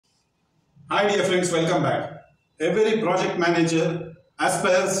Hi dear friends, welcome back. Every project manager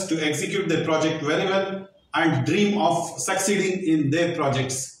aspires to execute their project very well and dream of succeeding in their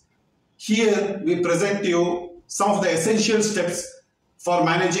projects. Here we present to you some of the essential steps for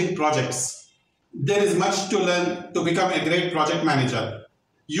managing projects. There is much to learn to become a great project manager.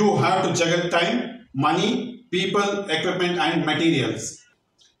 You have to juggle time, money, people, equipment and materials.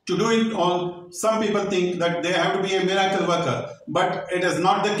 To do it all, some people think that they have to be a miracle worker, but it is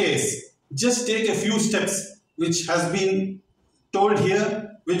not the case. Just take a few steps which has been told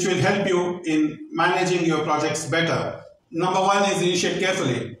here, which will help you in managing your projects better. Number one is initiate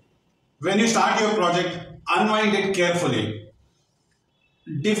carefully. When you start your project, unwind it carefully.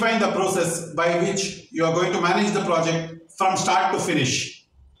 Define the process by which you are going to manage the project from start to finish.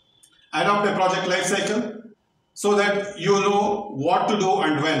 Adopt a project life cycle so that you know what to do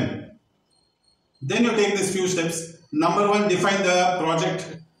and when. Then you take these few steps. Number one, define the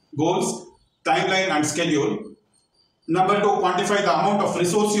project goals, timeline and schedule. Number two, quantify the amount of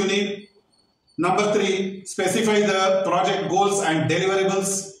resource you need. Number three, specify the project goals and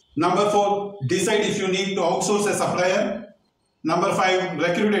deliverables. Number four, decide if you need to outsource a supplier. Number five,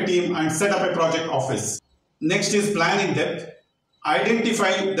 recruit a team and set up a project office. Next is plan in depth.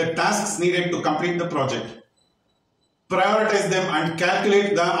 Identify the tasks needed to complete the project. Prioritize them and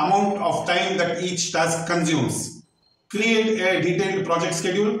calculate the amount of time that each task consumes. Create a detailed project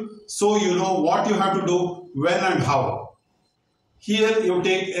schedule so you know what you have to do, when and how. Here you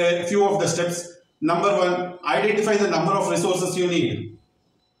take a few of the steps. Number one, identify the number of resources you need.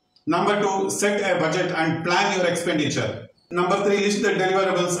 Number two, set a budget and plan your expenditure. Number three, list the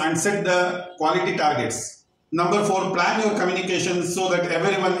deliverables and set the quality targets. Number four, plan your communication so that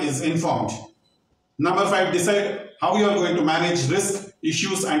everyone is informed. Number five, decide how you are going to manage risk,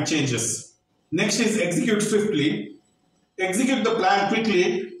 issues and changes. Next is execute swiftly. Execute the plan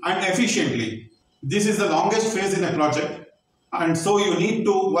quickly and efficiently. This is the longest phase in a project and so you need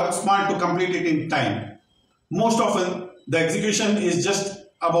to work smart to complete it in time. Most often the execution is just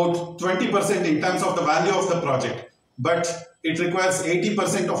about 20% in terms of the value of the project, but it requires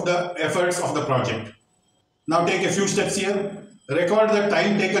 80% of the efforts of the project. Now take a few steps here. Record the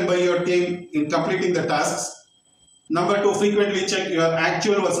time taken by your team in completing the tasks. Number two, frequently check your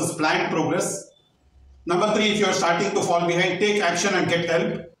actual versus planned progress. Number three, if you are starting to fall behind, take action and get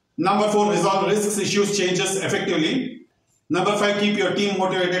help. Number four, resolve risks, issues, changes effectively. Number five, keep your team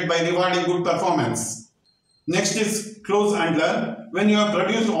motivated by rewarding good performance. Next is close and learn. When you have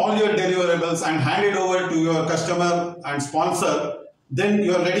produced all your deliverables and handed over to your customer and sponsor, then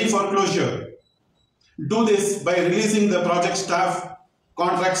you are ready for closure. Do this by releasing the project staff,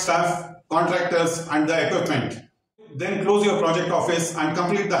 contractors and the equipment. Then close your project office and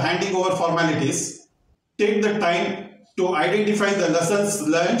complete the handing over formalities. Take the time to identify the lessons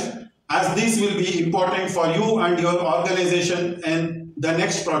learned, as these will be important for you and your organization in the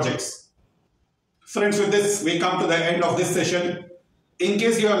next projects. Friends, with this we come to the end of this session. In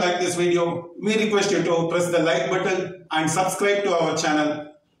case you have liked this video, we request you to press the like button and subscribe to our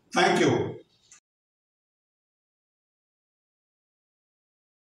channel. Thank you.